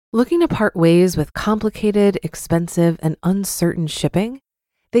Looking to part ways with complicated, expensive, and uncertain shipping?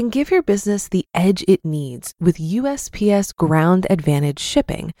 Then give your business the edge it needs with USPS Ground Advantage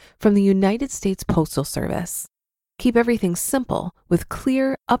shipping from the United States Postal Service. Keep everything simple with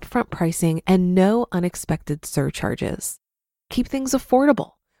clear, upfront pricing and no unexpected surcharges. Keep things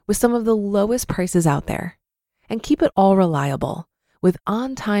affordable with some of the lowest prices out there. And keep it all reliable with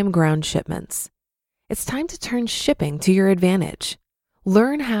on-time ground shipments. It's time to turn shipping to your advantage.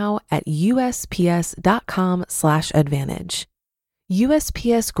 Learn how at USPS.com/advantage.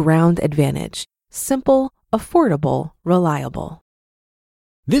 USPS Ground Advantage. Simple, affordable, reliable.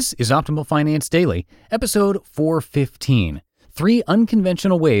 This is Optimal Finance Daily, episode 415, 3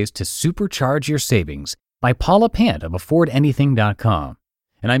 Unconventional Ways to Supercharge Your Savings by Paula Pant of AffordAnything.com.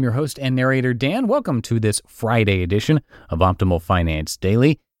 And I'm your host and narrator, Dan. Welcome to this Friday edition of Optimal Finance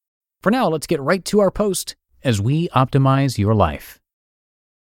Daily. For now, let's get right to our post as we optimize your life.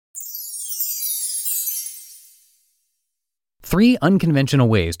 3 Unconventional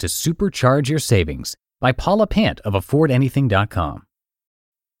Ways to Supercharge Your Savings by Paula Pant of AffordAnything.com.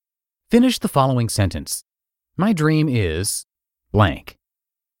 Finish the following sentence. My dream is blank.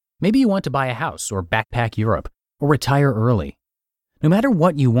 Maybe you want to buy a house or backpack Europe or retire early. No matter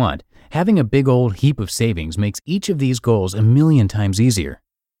what you want, having a big old heap of savings makes each of these goals a million times easier.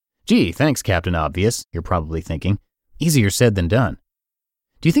 Gee, thanks, Captain Obvious, you're probably thinking. Easier said than done.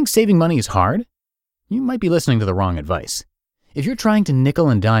 Do you think saving money is hard? You might be listening to the wrong advice. If you're trying to nickel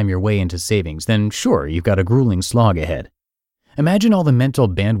and dime your way into savings, then sure, you've got a grueling slog ahead. Imagine all the mental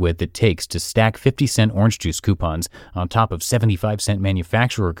bandwidth it takes to stack 50-cent orange juice coupons on top of 75-cent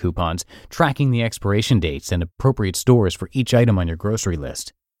manufacturer coupons, tracking the expiration dates and appropriate stores for each item on your grocery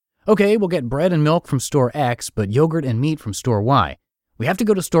list. Okay, we'll get bread and milk from store X, but yogurt and meat from store Y. We have to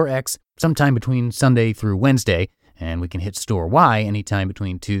go to store X sometime between Sunday through Wednesday, and we can hit store Y anytime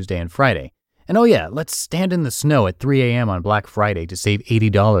between Tuesday and Friday. And oh yeah, let's stand in the snow at 3 a.m. on Black Friday to save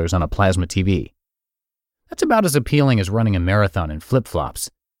 $80 on a plasma TV. That's about as appealing as running a marathon in flip-flops.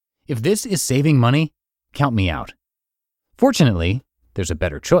 If this is saving money, count me out. Fortunately, there's a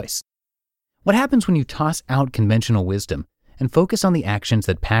better choice. What happens when you toss out conventional wisdom and focus on the actions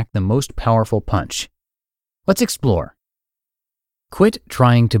that pack the most powerful punch? Let's explore. Quit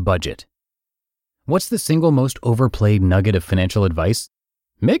trying to budget. What's the single most overplayed nugget of financial advice?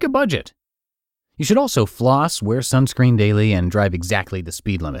 Make a budget. You should also floss, wear sunscreen daily, and drive exactly the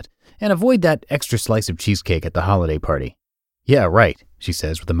speed limit, and avoid that extra slice of cheesecake at the holiday party. Yeah, right, she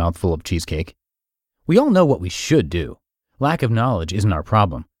says with a mouthful of cheesecake. We all know what we should do. Lack of knowledge isn't our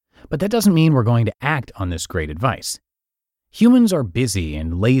problem, but that doesn't mean we're going to act on this great advice. Humans are busy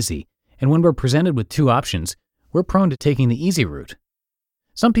and lazy, and when we're presented with 2 options, we're prone to taking the easy route.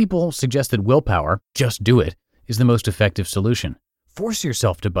 Some people suggest that willpower, just do it, is the most effective solution. Force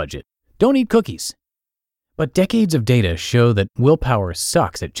yourself to budget. Don't eat cookies. But decades of data show that willpower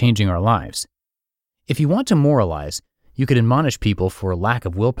sucks at changing our lives. If you want to moralize, you could admonish people for a lack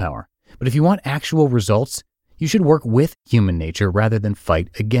of willpower. But if you want actual results, you should work with human nature rather than fight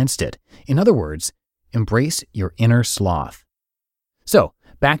against it. In other words, embrace your inner sloth. So,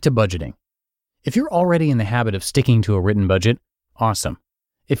 back to budgeting. If you're already in the habit of sticking to a written budget, awesome.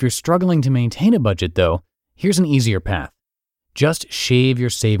 If you're struggling to maintain a budget, though, here's an easier path. Just shave your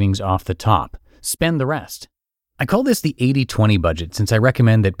savings off the top. Spend the rest. I call this the 80-20 budget since I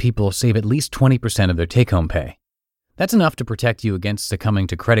recommend that people save at least 20% of their take-home pay. That's enough to protect you against succumbing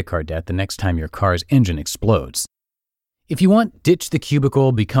to credit card debt the next time your car's engine explodes. If you want ditch the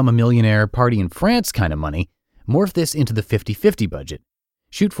cubicle, become a millionaire, party in France kind of money, morph this into the 50-50 budget.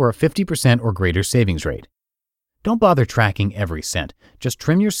 Shoot for a 50% or greater savings rate. Don't bother tracking every cent. Just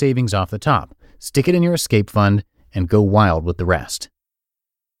trim your savings off the top, stick it in your escape fund, and go wild with the rest.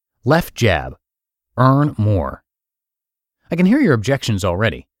 Left jab. Earn more. I can hear your objections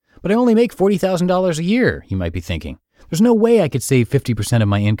already, but I only make $40,000 a year, you might be thinking. There's no way I could save 50% of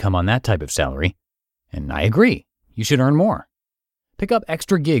my income on that type of salary. And I agree. You should earn more. Pick up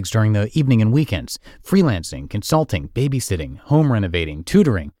extra gigs during the evening and weekends, freelancing, consulting, babysitting, home renovating,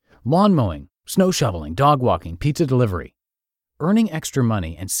 tutoring, lawn mowing, snow shoveling, dog walking, pizza delivery. Earning extra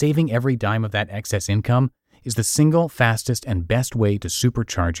money and saving every dime of that excess income is the single fastest and best way to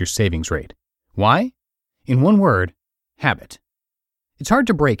supercharge your savings rate. Why? In one word, habit. It's hard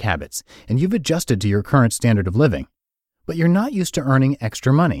to break habits, and you've adjusted to your current standard of living, but you're not used to earning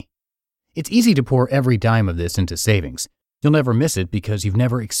extra money. It's easy to pour every dime of this into savings. You'll never miss it because you've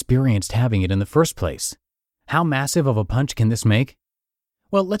never experienced having it in the first place. How massive of a punch can this make?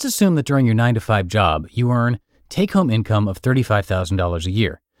 Well, let's assume that during your 9-to-5 job, you earn take-home income of $35,000 a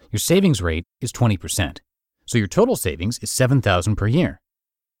year. Your savings rate is 20%. So your total savings is $7,000 per year.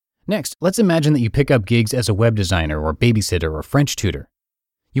 Next, let's imagine that you pick up gigs as a web designer or babysitter or French tutor.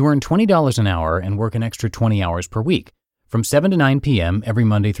 You earn $20 an hour and work an extra 20 hours per week, from 7 to 9 p.m. every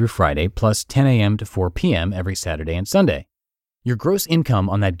Monday through Friday, plus 10 a.m. to 4 p.m. every Saturday and Sunday. Your gross income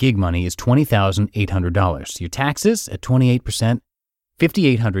on that gig money is $20,800. Your taxes at 28%,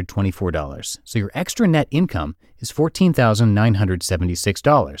 $5,824. So your extra net income is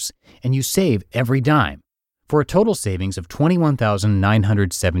 $14,976, and you save every dime, for a total savings of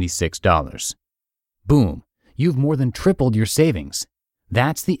 $21,976. Boom, you've more than tripled your savings.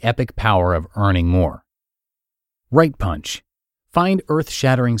 That's the epic power of earning more. Right punch. Find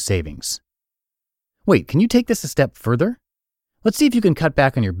earth-shattering savings. Wait, can you take this a step further? Let's see if you can cut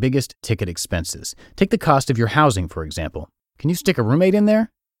back on your biggest ticket expenses. Take the cost of your housing, for example. Can you stick a roommate in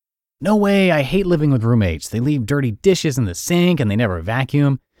there? No way, I hate living with roommates. They leave dirty dishes in the sink and they never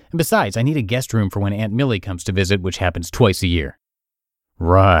vacuum. And besides, I need a guest room for when Aunt Millie comes to visit, which happens twice a year.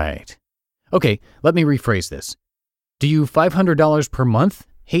 Right. Okay, let me rephrase this. Do you $500 per month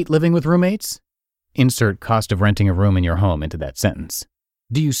hate living with roommates? Insert cost of renting a room in your home into that sentence.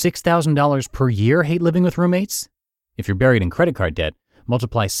 Do you $6,000 per year hate living with roommates? If you're buried in credit card debt,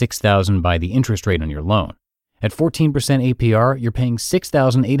 multiply $6,000 by the interest rate on your loan. At 14% APR, you're paying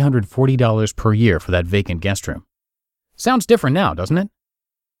 $6,840 per year for that vacant guest room. Sounds different now, doesn't it?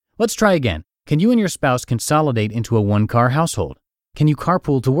 Let's try again. Can you and your spouse consolidate into a one-car household? Can you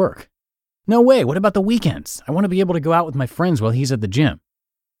carpool to work? No way, what about the weekends? I want to be able to go out with my friends while he's at the gym.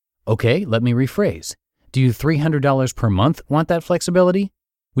 Okay, let me rephrase. Do you $300 per month want that flexibility?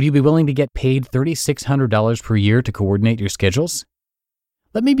 Would you be willing to get paid $3,600 per year to coordinate your schedules?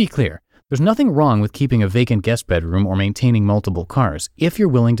 Let me be clear. There's nothing wrong with keeping a vacant guest bedroom or maintaining multiple cars if you're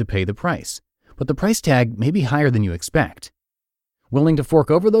willing to pay the price, but the price tag may be higher than you expect. Willing to fork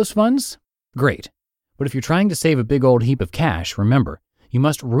over those funds? Great. But if you're trying to save a big old heap of cash, remember, you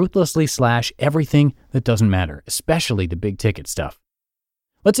must ruthlessly slash everything that doesn't matter, especially the big ticket stuff.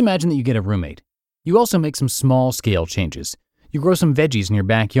 Let's imagine that you get a roommate. You also make some small-scale changes. You grow some veggies in your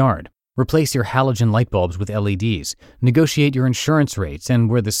backyard, replace your halogen light bulbs with LEDs, negotiate your insurance rates, and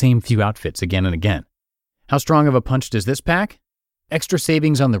wear the same few outfits again and again. How strong of a punch does this pack? Extra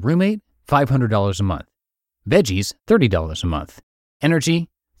savings on the roommate, $500 a month. Veggies, $30 a month. Energy,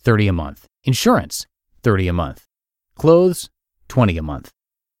 $30 a month. Insurance, $30 a month. Clothes, $20 a month.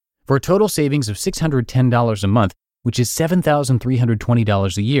 For a total savings of $610 a month, which is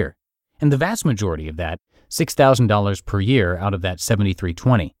 $7,320 a year. And the vast majority of that, $6,000 per year out of that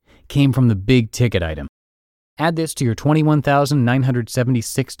 $7,320, came from the big ticket item. Add this to your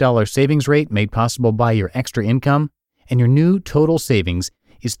 $21,976 savings rate made possible by your extra income, and your new total savings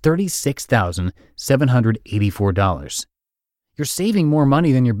is $36,784. You're saving more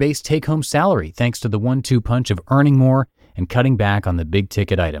money than your base take-home salary thanks to the 1-2 punch of earning more and cutting back on the big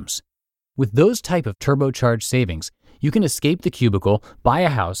ticket items. With those type of turbocharged savings, you can escape the cubicle, buy a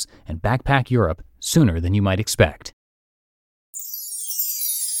house, and backpack Europe sooner than you might expect.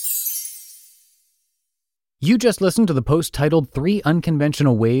 You just listened to the post titled 3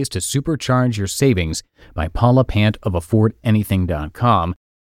 Unconventional Ways to Supercharge Your Savings by Paula Pant of AffordAnything.com.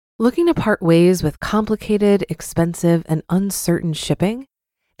 Looking to part ways with complicated, expensive, and uncertain shipping?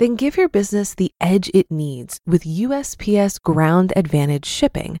 Then give your business the edge it needs with USPS Ground Advantage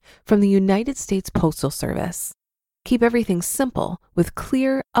shipping from the United States Postal Service. Keep everything simple with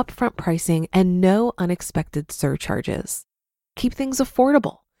clear, upfront pricing and no unexpected surcharges. Keep things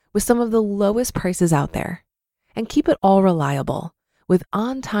affordable with some of the lowest prices out there. And keep it all reliable with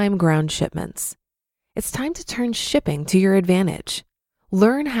on-time ground shipments. It's time to turn shipping to your advantage.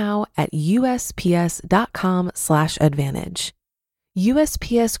 Learn how at USPS.com/advantage.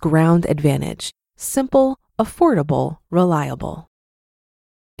 USPS Ground Advantage. Simple, affordable, reliable.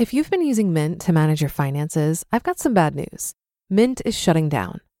 If you've been using Mint to manage your finances, I've got some bad news. Mint is shutting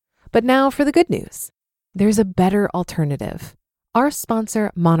down. But now for the good news. There's a better alternative. Our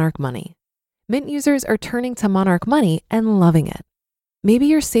sponsor, Monarch Money. Mint users are turning to Monarch Money and loving it. Maybe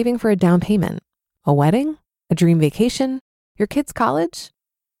you're saving for a down payment, a wedding, a dream vacation, your kids' college.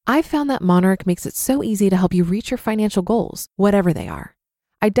 I've found that Monarch makes it so easy to help you reach your financial goals, whatever they are.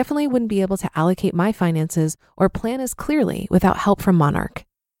 I definitely wouldn't be able to allocate my finances or plan as clearly without help from Monarch.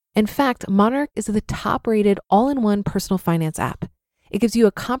 In fact, Monarch is the top-rated all-in-one personal finance app. It gives you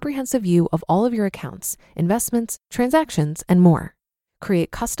a comprehensive view of all of your accounts, investments, transactions, and more.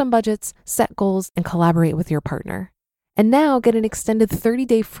 Create custom budgets, set goals, and collaborate with your partner. And now get an extended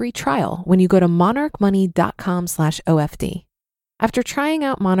 30-day free trial when you go to monarchmoney.com/OFD. After trying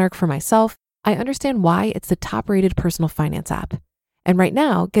out Monarch for myself, I understand why it's the top-rated personal finance app. And right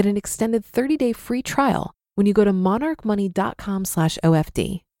now, get an extended 30-day free trial when you go to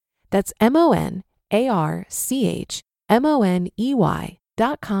monarchmoney.com/OFD. That's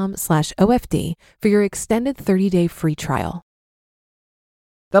MONARCHMONEY.com/OFD for your extended 30-day free trial.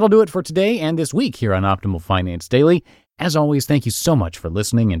 That'll do it for today and this week here on Optimal Finance Daily. As always, thank you so much for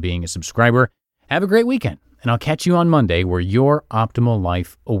listening and being a subscriber. Have a great weekend, and I'll catch you on Monday where your optimal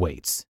life awaits.